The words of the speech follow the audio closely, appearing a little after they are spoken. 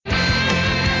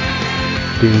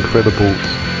The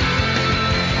Incredibles.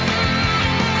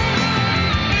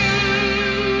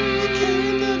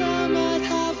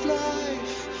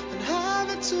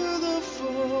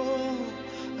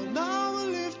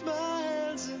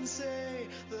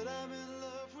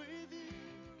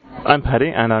 I'm Paddy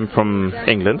and I'm from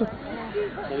England.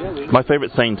 My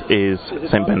favourite saint is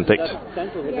Saint Benedict,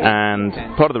 and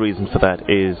part of the reason for that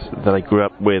is that I grew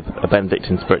up with a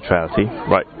Benedictine spirituality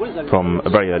right from a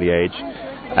very early age,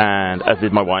 and as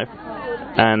did my wife.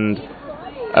 And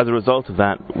as a result of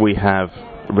that, we have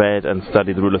read and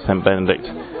studied the Rule of Saint Benedict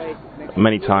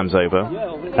many times over,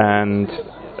 and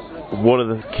one of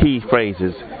the key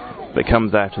phrases that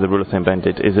comes out of the Rule of Saint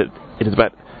Benedict is that it is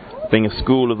about being a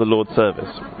school of the Lord's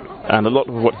service. And a lot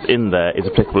of what's in there is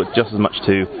applicable just as much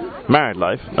to married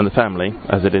life and the family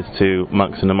as it is to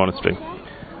monks in a monastery.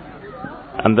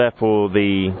 And therefore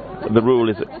the rule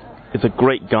is a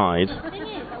great guide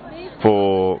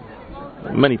for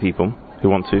many people who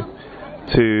want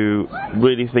to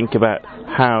really think about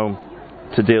how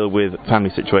to deal with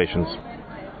family situations.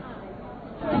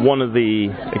 One of the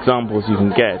examples you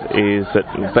can get is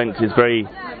that Benedict is very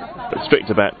strict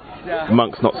about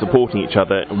monks not supporting each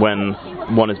other when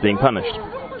one is being punished.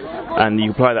 And you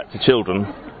apply that to children,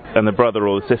 and the brother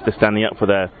or the sister standing up for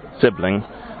their sibling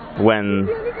when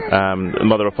the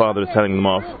mother or father is telling them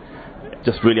off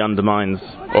just really undermines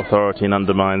authority and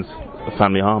undermines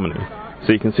family harmony.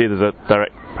 So you can see there's a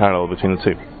direct parallel between the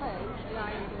two.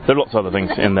 There are lots of other things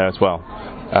in there as well.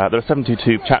 There are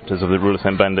 72 chapters of the Rule of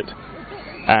St. Benedict,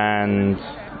 and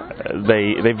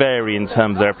they vary in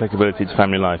terms of their applicability to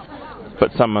family life.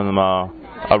 But some of them are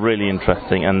really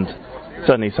interesting, and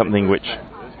certainly something which,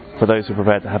 for those who are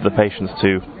prepared to have the patience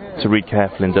to read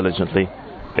carefully and diligently,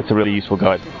 it's a really useful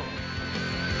guide.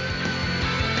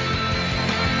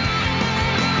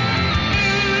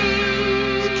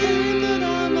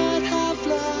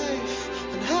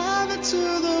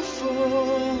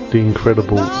 The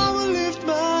Incredibles.